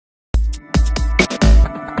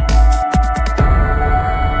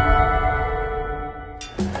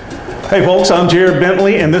Hey folks, I'm Jared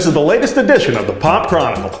Bentley, and this is the latest edition of the Pop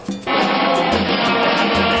Chronicle.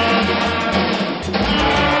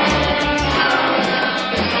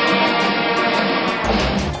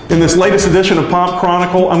 In this latest edition of Pop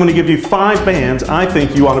Chronicle, I'm going to give you 5 bands I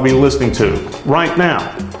think you ought to be listening to right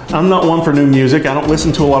now. I'm not one for new music. I don't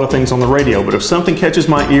listen to a lot of things on the radio, but if something catches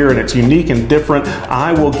my ear and it's unique and different,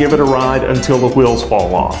 I will give it a ride until the wheels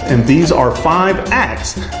fall off. And these are 5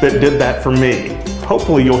 acts that did that for me.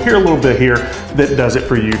 Hopefully you'll hear a little bit here that does it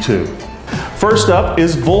for you too. First up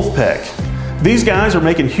is Wolfpack. These guys are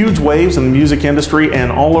making huge waves in the music industry and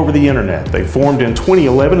all over the internet. They formed in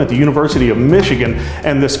 2011 at the University of Michigan,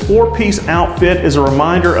 and this 4-piece outfit is a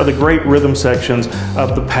reminder of the great rhythm sections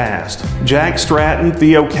of the past. Jack Stratton,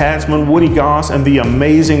 Theo Katzman, Woody Goss, and the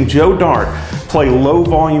amazing Joe Dart play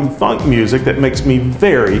low-volume funk music that makes me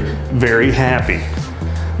very, very happy.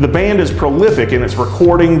 The band is prolific in its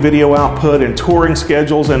recording, video output, and touring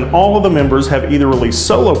schedules, and all of the members have either released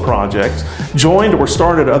solo projects, joined or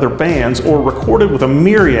started other bands, or recorded with a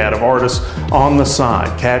myriad of artists on the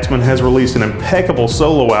side. Katzman has released an impeccable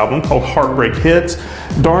solo album called Heartbreak Hits.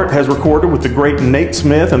 Dart has recorded with the great Nate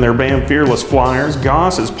Smith and their band Fearless Flyers.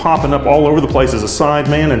 Goss is popping up all over the place as a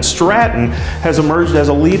sideman, and Stratton has emerged as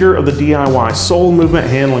a leader of the DIY soul movement,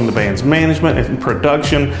 handling the band's management and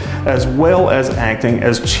production, as well as acting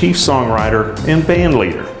as chief songwriter and band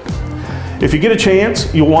leader. If you get a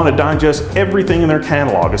chance, you'll want to digest everything in their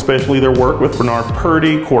catalog, especially their work with Bernard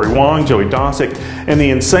Purdie, Corey Wong, Joey Dosick, and the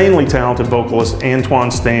insanely talented vocalist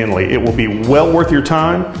Antoine Stanley. It will be well worth your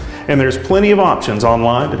time, and there's plenty of options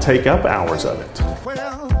online to take up hours of it.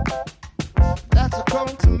 Well, that's a call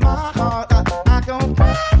to my heart. I don't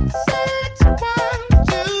say what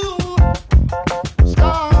you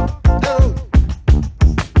start to.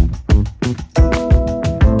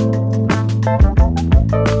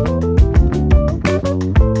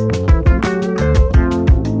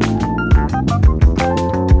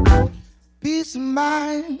 Peace of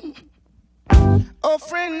mind, a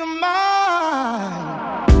friend of mine.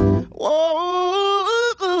 Whoa,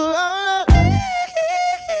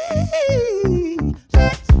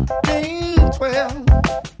 16, 12.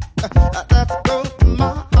 That's go to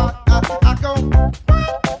my heart. I go 1,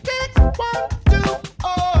 6, 1, 2,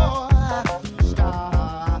 oh,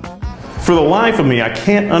 stop. For the life of me, I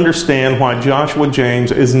can't understand why Joshua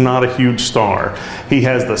James is not a huge star. He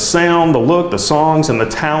has the sound, the look, the songs, and the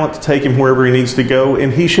talent to take him wherever he needs to go,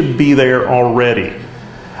 and he should be there already.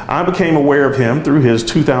 I became aware of him through his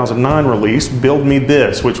 2009 release, Build Me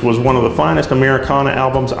This, which was one of the finest Americana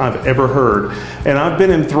albums I've ever heard, and I've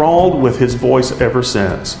been enthralled with his voice ever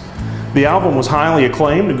since. The album was highly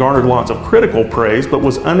acclaimed and garnered lots of critical praise, but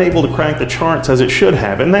was unable to crank the charts as it should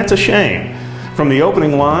have, and that's a shame. From the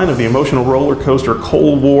opening line of the emotional roller coaster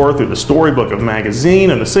Cold War, through the storybook of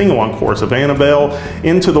Magazine and the sing-along chorus of Annabelle,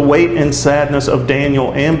 into the weight and sadness of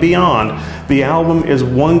Daniel and beyond, the album is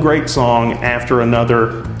one great song after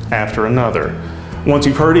another after another. Once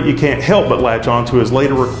you've heard it, you can't help but latch on to his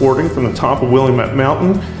later recording from the top of Willamette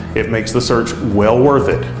Mountain. It makes the search well worth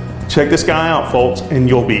it. Check this guy out, folks, and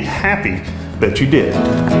you'll be happy that you did.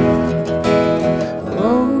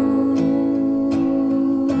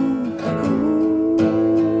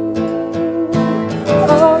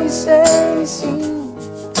 Say you see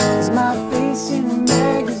is my face in a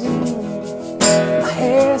magazine, my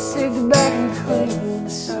hair slicked back and clean,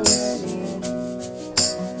 so see.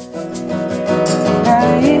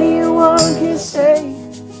 Now anyone can say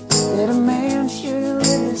that a man shouldn't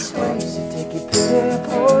live this way, so take your pretty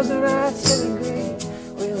paws and I tell you great,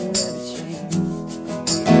 we'll never change.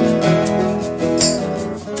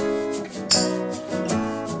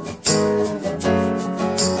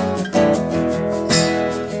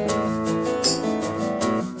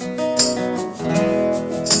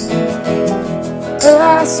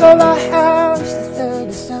 I sold our house the 3rd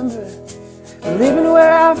December, living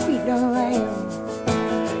where our feet don't land.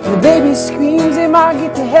 The baby screams they might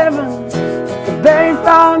get to heaven, the buried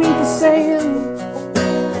far beneath the sand.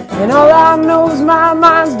 And all I know is my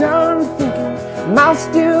mind's done thinking, and I'll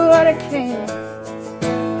do what I can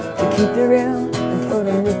to keep the rhythm and put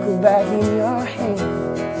a nickel back in your hand.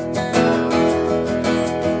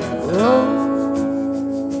 Oh.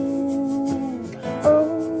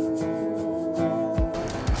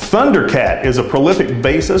 Thundercat is a prolific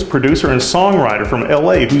bassist, producer, and songwriter from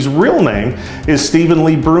LA whose real name is Stephen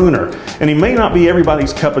Lee Bruner. And he may not be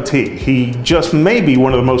everybody's cup of tea. He just may be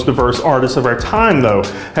one of the most diverse artists of our time, though,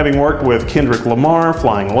 having worked with Kendrick Lamar,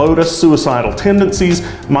 Flying Lotus, Suicidal Tendencies,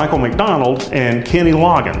 Michael McDonald, and Kenny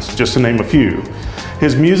Loggins, just to name a few.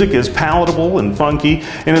 His music is palatable and funky,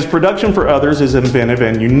 and his production for others is inventive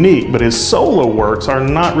and unique, but his solo works are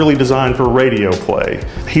not really designed for radio play.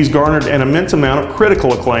 He's garnered an immense amount of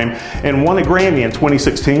critical acclaim and won a Grammy in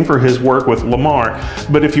 2016 for his work with Lamar.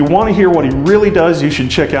 But if you want to hear what he really does, you should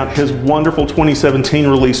check out his wonderful 2017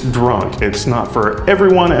 release, Drunk. It's not for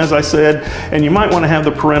everyone, as I said, and you might want to have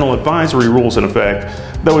the parental advisory rules in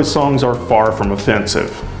effect, though his songs are far from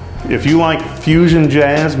offensive. If you like fusion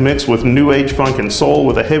jazz mixed with new age funk and soul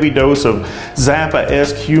with a heavy dose of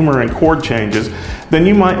Zappa-esque humor and chord changes, then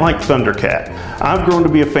you might like Thundercat. I've grown to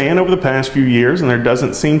be a fan over the past few years, and there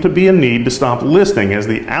doesn't seem to be a need to stop listening as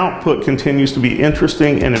the output continues to be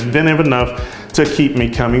interesting and inventive enough to keep me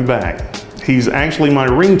coming back. He's actually my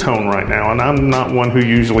ringtone right now, and I'm not one who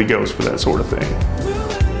usually goes for that sort of thing.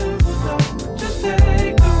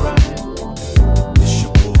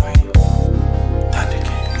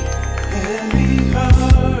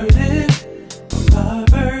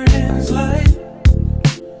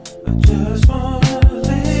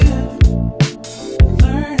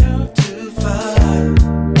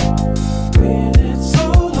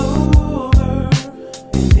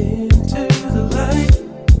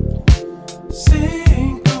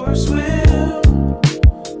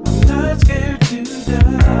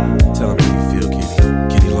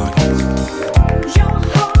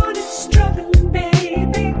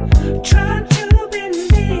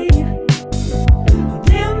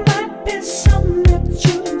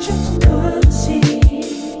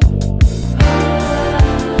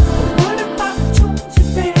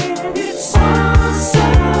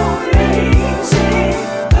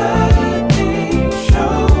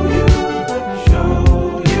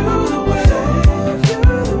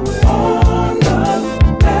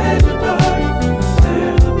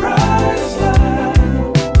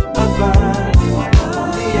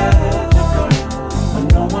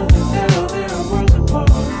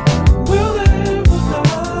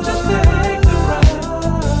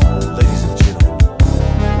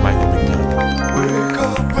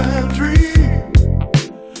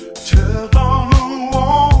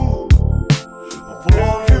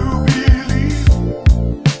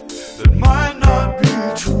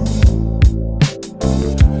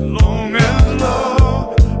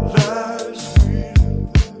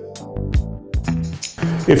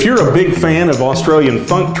 If you're a big fan of Australian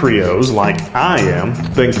funk trios like I am,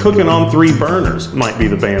 then Cooking on Three Burners might be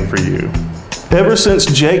the band for you. Ever since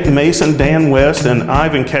Jake Mason, Dan West, and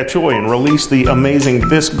Ivan Kachoyan released the amazing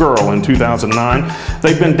This Girl in 2009,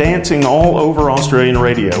 they've been dancing all over Australian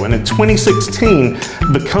radio, and in 2016,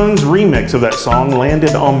 the Kungs remix of that song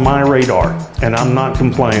landed on my radar, and I'm not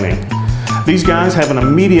complaining. These guys have an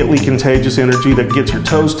immediately contagious energy that gets your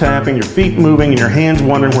toes tapping, your feet moving, and your hands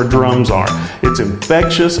wondering where drums are. It's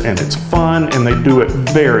infectious and it's fun, and they do it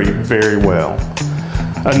very, very well.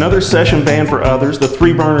 Another session band for others, the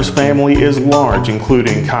Three Burners family is large,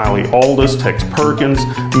 including Kylie Aldis, Tex Perkins,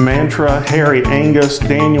 Mantra, Harry Angus,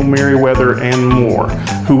 Daniel Merriweather, and more.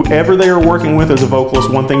 Whoever they are working with as a vocalist,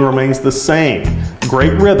 one thing remains the same: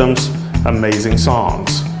 great rhythms, amazing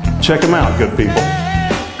songs. Check them out, good people.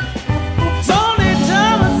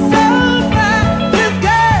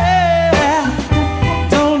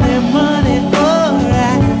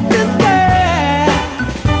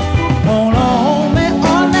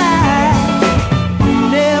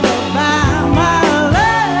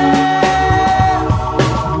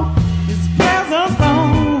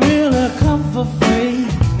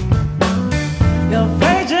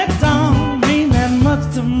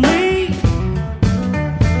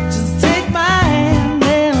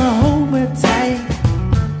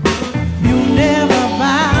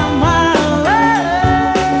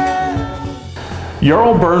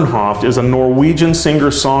 Jarl Bernhoft is a Norwegian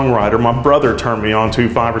singer-songwriter my brother turned me on to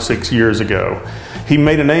 5 or 6 years ago. He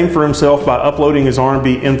made a name for himself by uploading his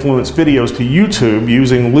R&B influenced videos to YouTube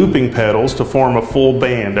using looping pedals to form a full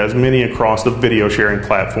band, as many across the video sharing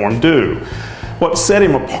platform do. What set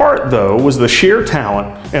him apart, though, was the sheer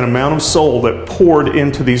talent and amount of soul that poured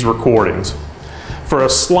into these recordings. For a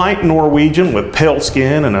slight Norwegian with pale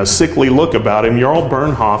skin and a sickly look about him, Jarl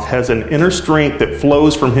Bernhoft has an inner strength that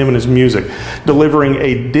flows from him and his music, delivering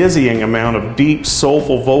a dizzying amount of deep,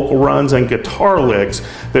 soulful vocal runs and guitar licks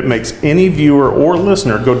that makes any viewer or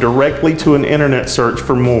listener go directly to an internet search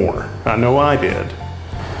for more. I know I did.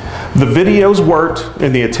 The videos worked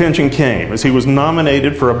and the attention came, as he was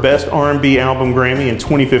nominated for a Best R&B Album Grammy in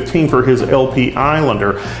 2015 for his LP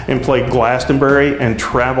Islander and played Glastonbury and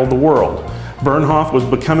traveled the world. Bernhoft was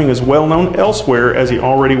becoming as well known elsewhere as he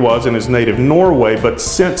already was in his native Norway, but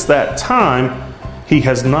since that time, he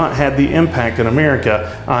has not had the impact in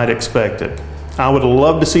America I'd expected. I would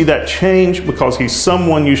love to see that change because he's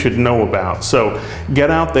someone you should know about. So get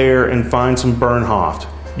out there and find some Bernhoft.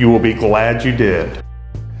 You will be glad you did.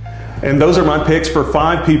 And those are my picks for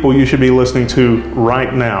 5 people you should be listening to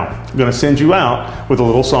right now. I'm going to send you out with a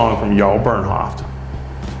little song from y'all Bernhoft.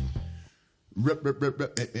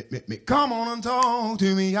 Come on and talk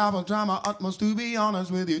to me. I will try my utmost to be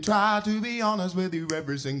honest with you. Try to be honest with you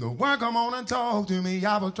every single word. Come on and talk to me.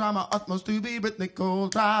 I will try my utmost to be rhythmical.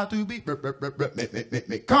 Try to be.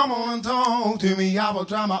 Come on and talk to me. I will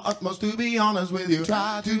try my utmost to be honest with you.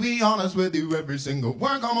 Try to be honest with you every single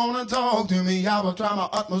word. Come on and talk to me. I will try my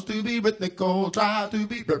utmost to be rhythmical. Try to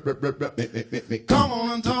be. Come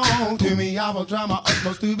on and talk to me. I will try my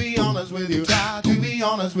utmost to be honest with you. Try to be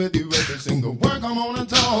honest with you every single word. Come on and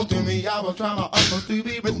talk to me. I will try my utmost to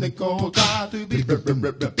be rhythmical. Try to be. Come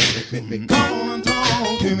on and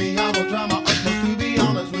talk to me. I will try my utmost to be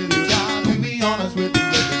honest with you. Try to be honest with you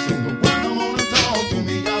every single word. Come on and talk to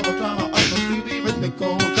me. I will try my utmost to be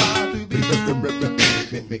rhythmical. Try to be.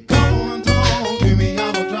 Come on and talk to me. I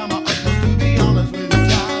will try my utmost to be honest with you.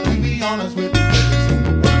 Try to be honest with you every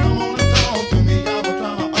single word. Come on and talk to me. I will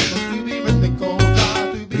try my utmost to be rhythmical.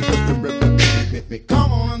 Try to be.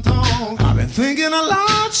 Come on and talk. I've been thinking a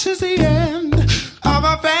lot since the end of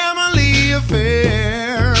our family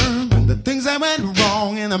affair, and the things that went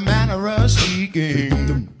wrong in a manner of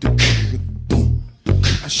speaking.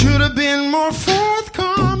 I should have been more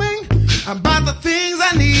forthcoming about the things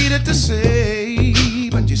I needed to say,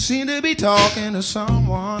 but you seem to be talking to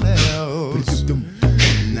someone else.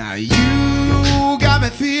 Now you got me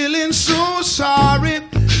feeling so sorry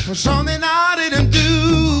for something I didn't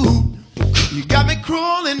do. You got me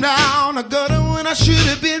crawling down a gutter when I should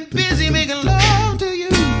have been busy making love to you.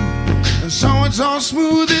 And so it's all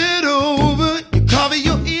smoothed over. You cover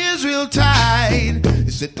your ears real tight.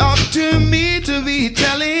 Is it up to me to be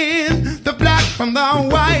telling the black from the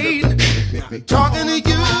white? I'm talking to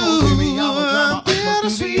you,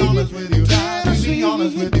 bittersweet, bittersweet.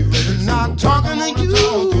 Not talking to you,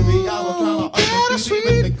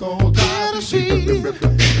 bittersweet, bittersweet.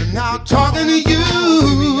 Now talking to you,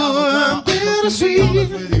 bittersweet,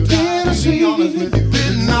 bittersweet.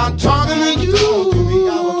 Now talking to you,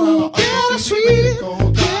 bittersweet,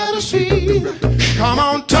 bittersweet. Come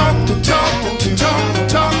on, talk to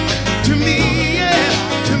me, yeah,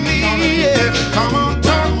 to me, yeah. Come on,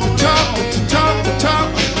 talk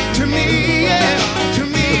to me, yeah, to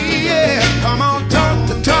me, yeah. Come on, talk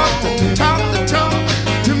to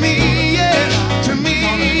me, yeah, to me,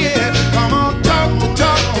 yeah. Come on, talk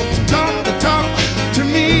to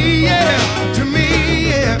me, yeah, to me,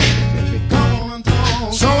 yeah. Come on and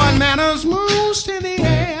talk. So what matters most in the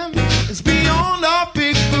end is beyond our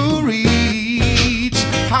physical reach,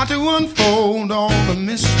 how to unfold all the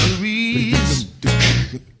mysteries.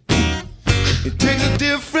 It takes a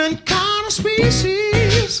different kind of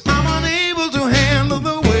species. I'm unable to handle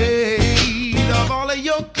the weight of all of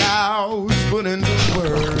your cows put into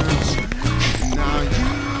words.